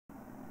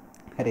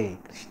Hare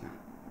Krishna.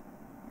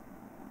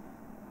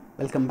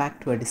 Welcome back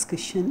to our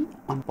discussion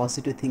on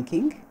positive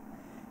thinking.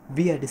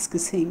 We are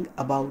discussing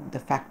about the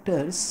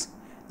factors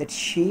that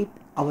shape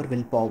our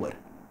willpower.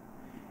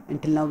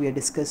 Until now we have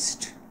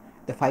discussed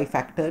the 5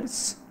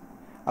 factors: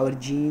 our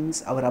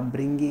genes, our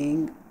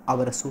upbringing,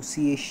 our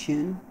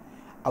association,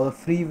 our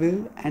free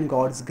will and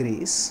God's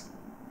grace.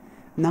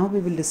 Now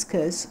we will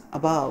discuss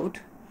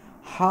about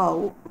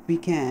how we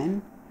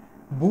can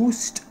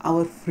boost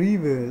our free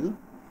will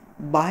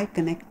by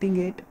connecting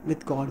it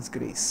with God's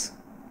grace.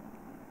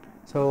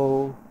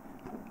 So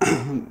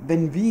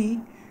when we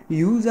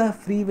use our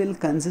free will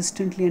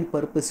consistently and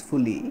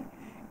purposefully,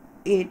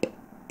 it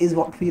is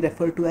what we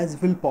refer to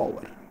as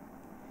willpower.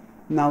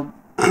 Now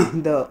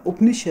the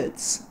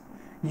Upanishads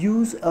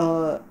use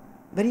a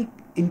very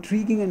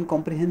intriguing and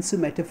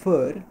comprehensive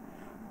metaphor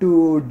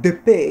to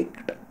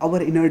depict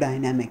our inner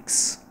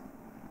dynamics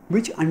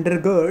which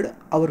undergird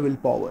our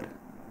willpower.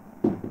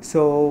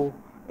 So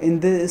in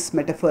this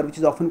metaphor, which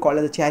is often called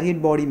as the chariot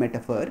body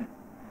metaphor,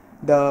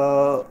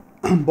 the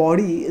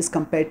body is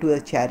compared to a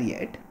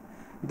chariot,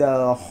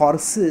 the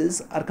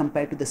horses are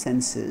compared to the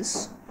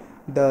senses,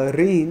 the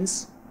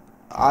reins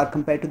are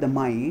compared to the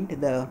mind,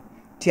 the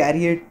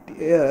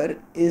charioteer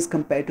is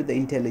compared to the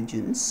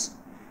intelligence,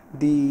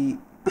 the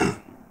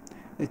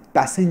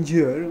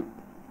passenger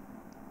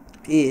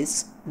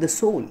is the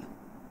soul.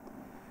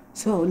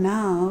 So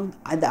now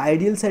the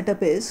ideal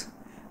setup is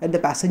that the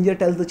passenger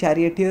tells the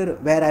charioteer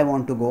where I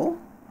want to go,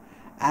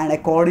 and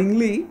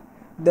accordingly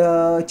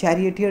the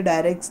charioteer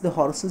directs the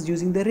horses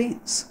using the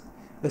reins.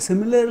 But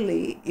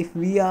similarly, if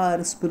we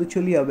are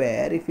spiritually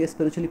aware, if we are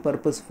spiritually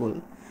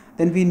purposeful,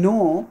 then we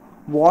know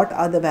what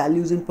are the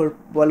values and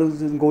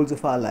goals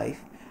of our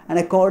life, and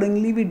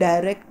accordingly we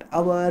direct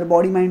our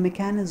body-mind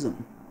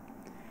mechanism.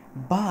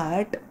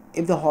 But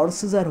if the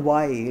horses are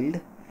wild,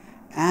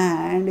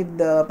 and if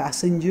the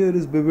passenger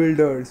is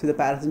bewildered, so the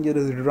passenger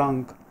is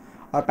drunk,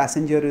 or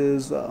passenger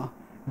is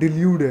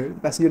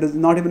deluded, passenger is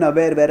not even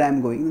aware where I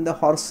am going, the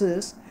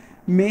horses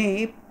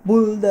may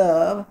pull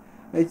the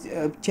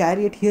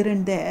chariot here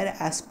and there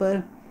as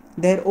per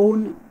their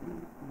own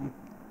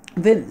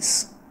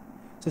whims.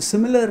 So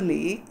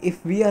similarly,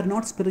 if we are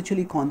not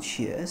spiritually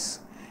conscious,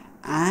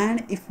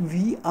 and if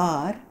we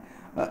are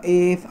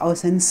if our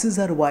senses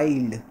are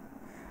wild,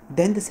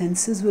 then the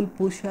senses will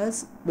push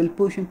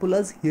and pull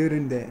us here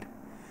and there.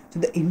 So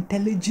the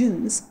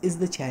intelligence is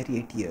the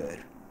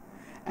charioteer,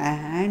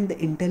 and the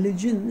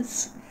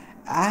intelligence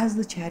as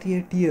the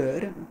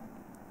charioteer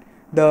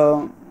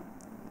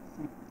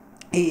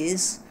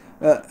is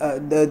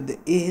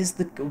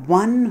the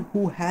one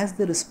who has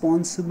the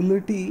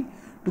responsibility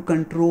to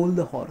control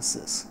the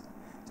horses.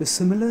 So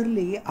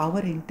similarly,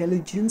 our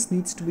intelligence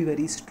needs to be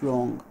very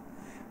strong,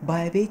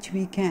 by which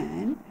we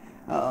can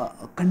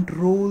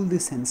control the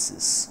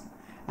senses,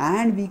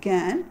 and we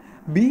can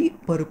be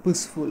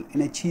purposeful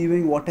in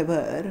achieving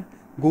whatever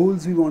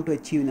goals we want to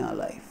achieve in our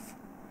life.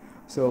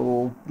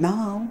 So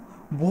now,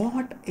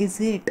 what is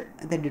it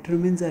that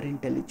determines our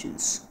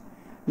intelligence?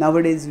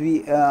 Nowadays,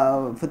 we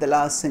for the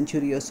last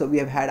century or so, we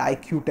have had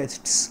IQ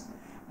tests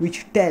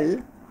which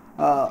tell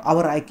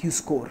our IQ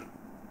score,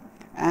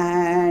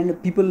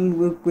 and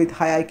people with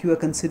high IQ are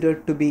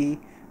considered to be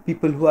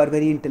people who are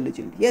very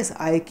intelligent. Yes,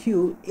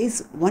 IQ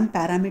is one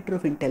parameter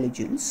of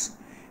intelligence,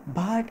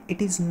 but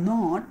it is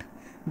not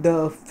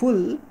the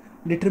full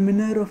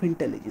determiner of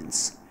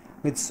intelligence.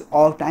 It's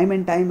all time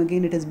and time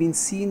again it has been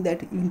seen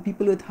that even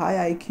people with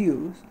high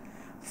IQs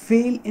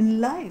fail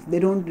in life. They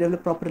don't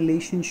develop proper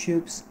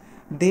relationships.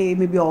 They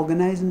may be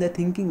organized in their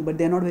thinking, but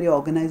they're not very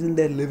organized in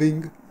their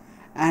living,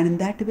 and in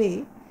that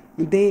way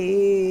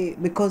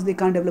because they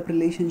can't develop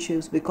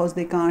relationships, because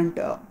they can't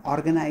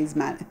organize,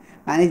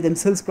 manage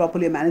themselves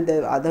properly, manage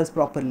their others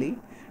properly,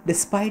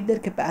 despite their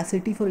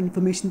capacity for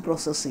information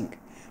processing,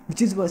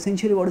 which is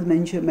essentially what is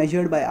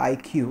measured by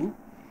IQ,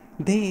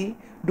 they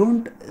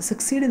don't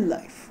succeed in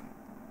life.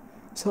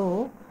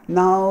 So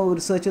now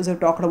researchers have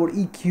talked about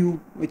EQ,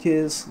 which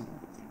is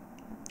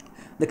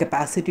the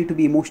capacity to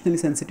be emotionally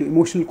sensitive,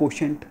 emotional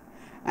quotient,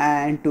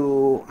 and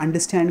to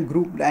understand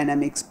group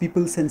dynamics,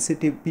 people's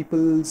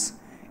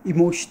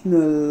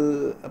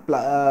emotional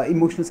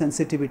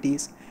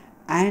sensitivities,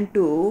 and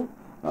to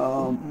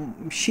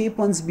shape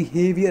one's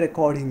behavior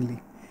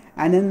accordingly.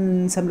 And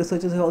then some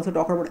researchers have also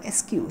talked about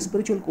SQ,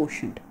 spiritual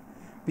quotient,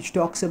 which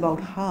talks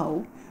about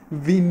how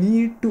we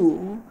need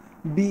to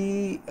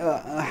be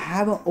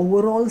have an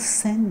overall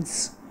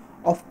sense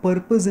of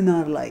purpose in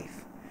our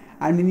life,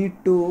 and we need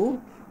to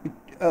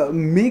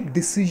make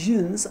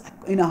decisions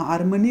in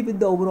harmony with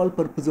the overall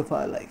purpose of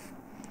our life.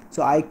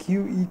 So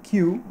IQ,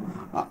 EQ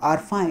are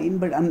fine,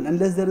 but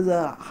unless there is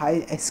a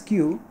high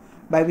SQ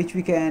by which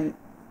we can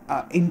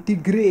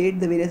integrate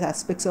the various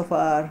aspects of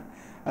our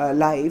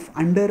life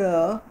under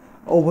a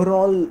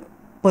overall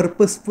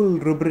purposeful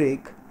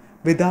rubric,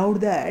 without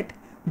that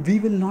we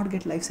will not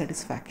get life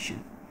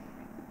satisfaction.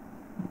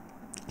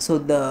 So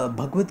the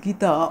Bhagavad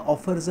Gita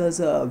offers us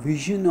a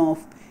vision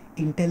of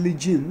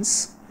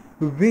intelligence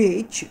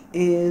which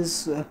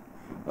is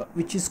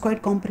which is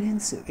quite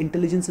comprehensive.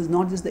 Intelligence is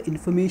not just the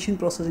information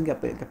processing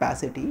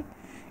capacity,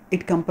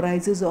 it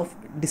comprises of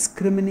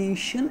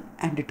discrimination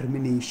and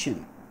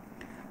determination.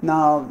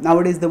 Now,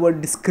 nowadays the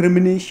word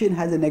discrimination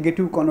has a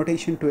negative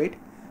connotation to it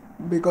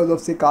because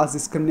of, say, caste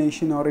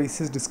discrimination or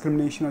racist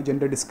discrimination or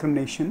gender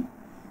discrimination.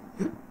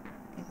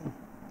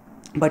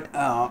 But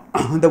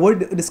the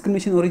word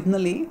discrimination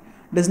originally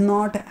does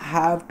not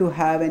have to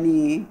have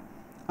any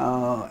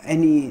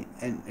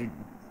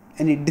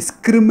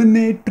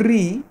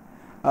discriminatory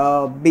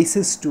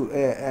basis to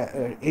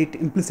it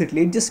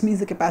implicitly. It just means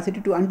the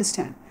capacity to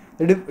understand,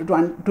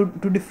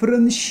 to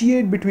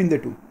differentiate between the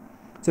two.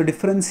 So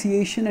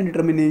differentiation and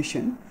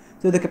determination.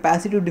 So the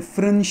capacity to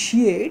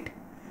differentiate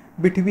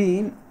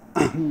between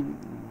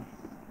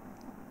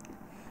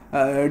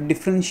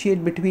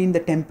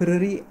the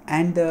temporary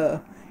and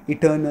the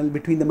eternal,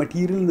 between the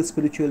material and the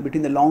spiritual,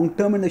 between the long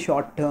term and the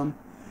short term,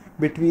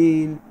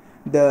 between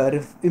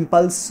the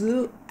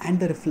impulsive and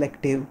the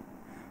reflective.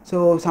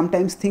 So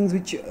sometimes things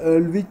which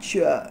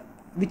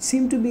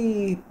seem to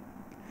be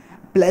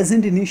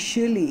pleasant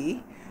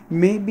initially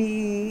may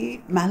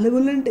be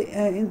malevolent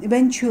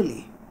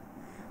eventually.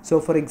 So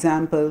for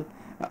example,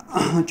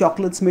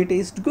 chocolates may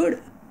taste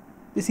good,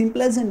 they seem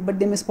pleasant, but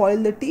they may spoil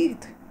the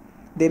teeth,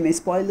 they may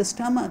spoil the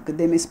stomach,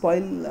 they may spoil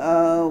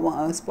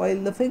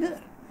the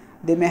figure,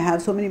 they may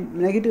have so many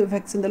negative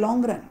effects in the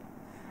long run.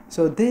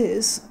 So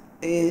this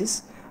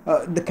is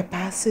the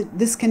capacity.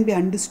 This can be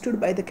understood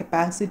by the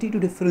capacity to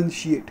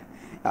differentiate.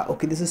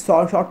 Okay, this is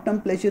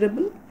short-term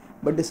pleasurable,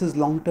 but this is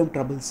long-term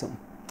troublesome.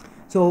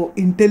 So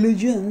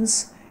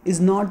intelligence is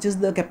not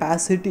just the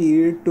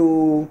capacity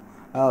to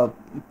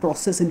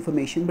process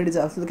information, but it's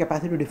also the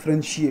capacity to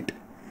differentiate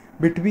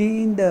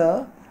between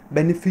the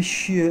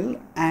beneficial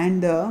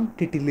and the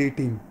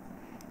titillating.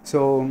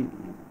 So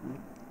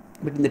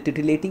between the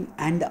titillating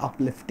and the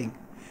uplifting.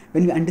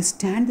 When we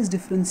understand this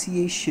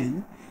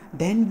differentiation,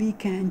 then we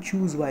can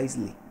choose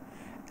wisely.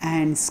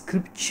 And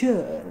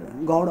scripture,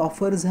 God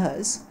offers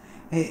us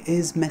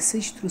His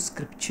message through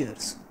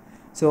scriptures.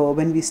 So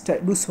when we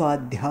do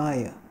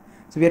swadhyaya,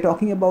 so we are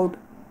talking about,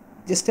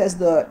 just as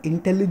the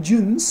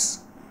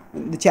intelligence,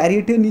 the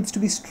charioteer needs to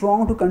be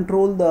strong to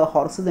control the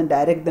horses and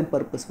direct them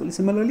purposefully.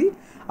 Similarly,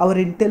 our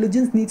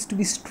intelligence needs to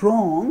be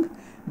strong,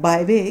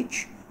 by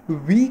which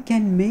we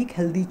can make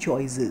healthy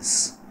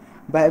choices,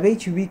 by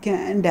which we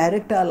can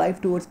direct our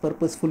life towards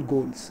purposeful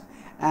goals,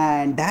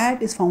 and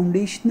that is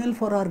foundational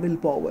for our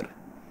willpower.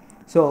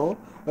 So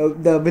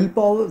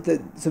willpower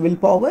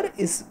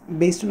is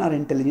based on our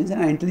intelligence,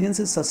 and our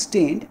intelligence is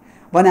sustained.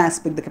 One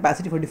aspect, the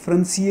capacity for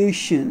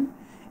differentiation,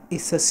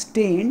 is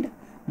sustained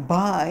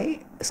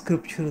by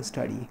scriptural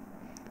study.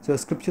 So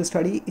scriptural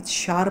study, it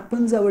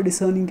sharpens our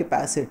discerning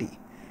capacity,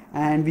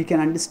 and we can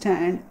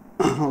understand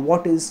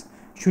what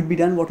should be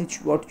done,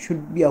 what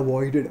should be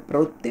avoided.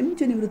 Pravrittim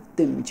cha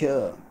nivrittim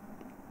cha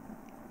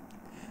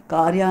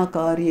karya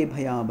karye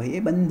bhaya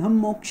bhaye bandham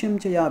moksham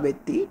cha ya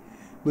vetti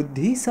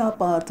buddhi sa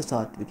partha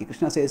satviki.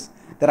 Krishna says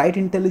the right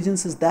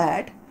intelligence is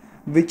that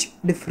which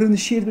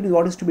differentiates between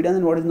what is to be done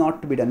and what is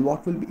not to be done,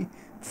 what will be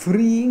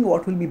freeing,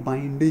 what will be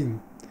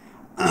binding,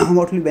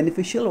 what will be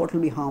beneficial, what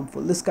will be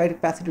harmful. This kind of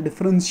capacity to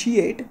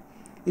differentiate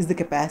is the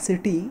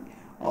capacity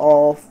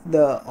of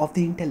the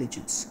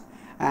intelligence,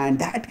 and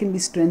that can be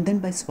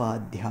strengthened by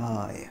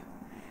swadhyaya.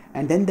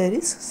 And then there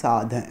is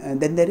sadhana,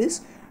 and then there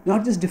is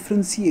not just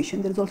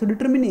differentiation, there is also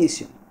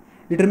determination.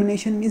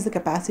 Determination means the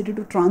capacity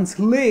to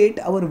translate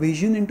our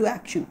vision into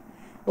action.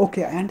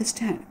 Okay, I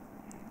understand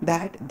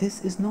that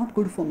this is not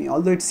good for me,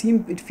 although it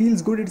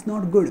feels good, it's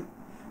not good.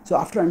 So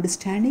after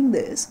understanding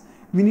this,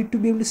 we need to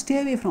be able to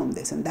stay away from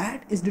this, and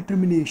that is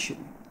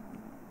determination.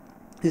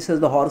 This is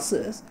the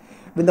horses.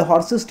 When the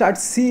horses start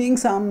seeing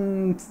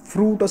some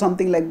fruit or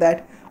something like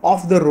that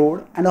off the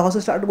road, and the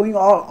horses start going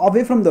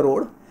away from the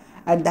road,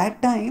 at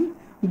that time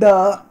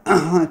the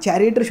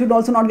charioteer should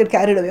also not get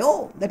carried away.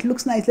 Oh, that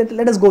looks nice,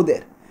 let us go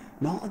there.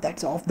 No,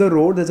 that's off the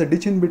road, there's a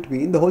ditch in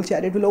between, the whole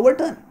chariot will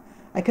overturn.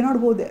 I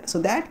cannot go there. So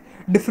that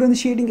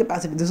differentiating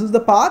capacity, this is the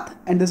path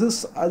and this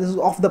is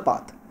off the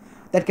path.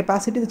 That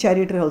capacity the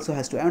charioteer also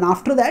has to have. And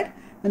after that,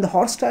 when the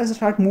horse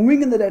start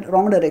moving in the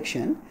wrong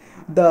direction,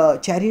 the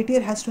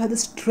charioteer has to have the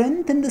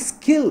strength and the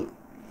skill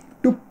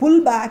to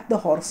pull back the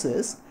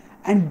horses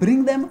and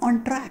bring them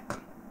on track.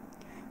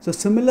 So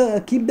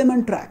keep them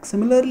on track.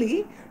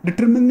 Similarly,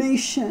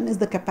 determination is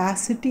the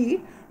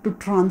capacity to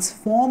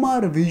transform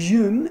our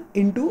vision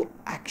into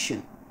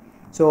action.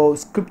 So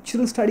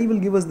scriptural study will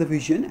give us the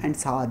vision, and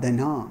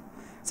sadhana.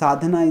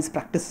 Sadhana is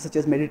practices such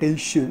as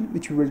meditation,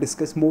 which we will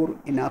discuss more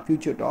in our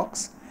future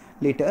talks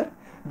later,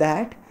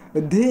 that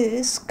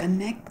this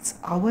connects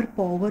our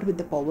power with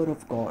the power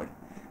of God.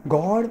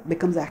 God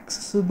becomes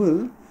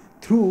accessible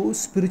through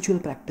spiritual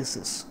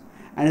practices,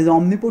 and His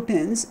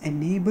omnipotence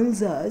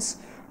enables us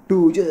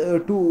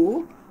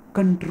to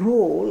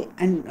control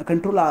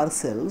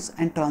ourselves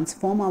and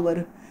transform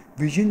our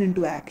vision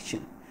into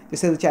action.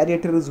 Just as the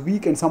charioteer is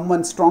weak and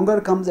someone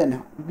stronger comes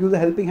and gives a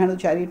helping hand to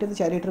the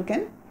charioteer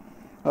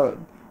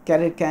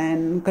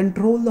can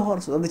control the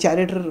horse, or the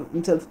charioteer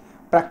himself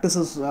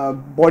practices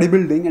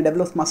bodybuilding and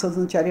develops muscles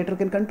in the charioteer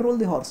can control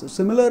the horses.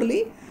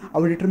 Similarly,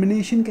 our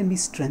determination can be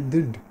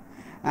strengthened.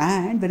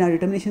 And when our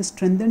determination is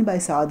strengthened by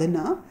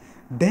sadhana,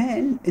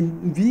 then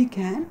we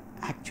can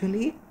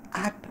actually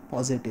act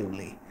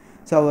positively.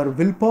 So our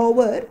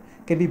willpower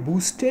can be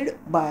boosted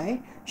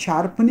by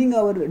sharpening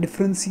our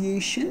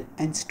differentiation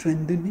and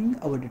strengthening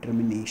our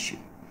determination.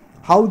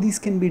 How these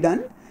can be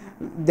done?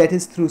 That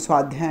is through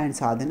Swadhyaya and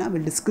Sadhana.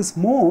 We'll discuss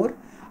more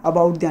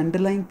about the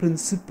underlying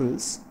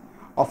principles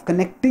of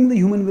connecting the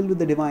human will with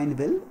the divine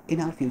will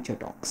in our future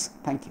talks.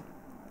 Thank you.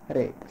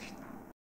 Hare Krishna.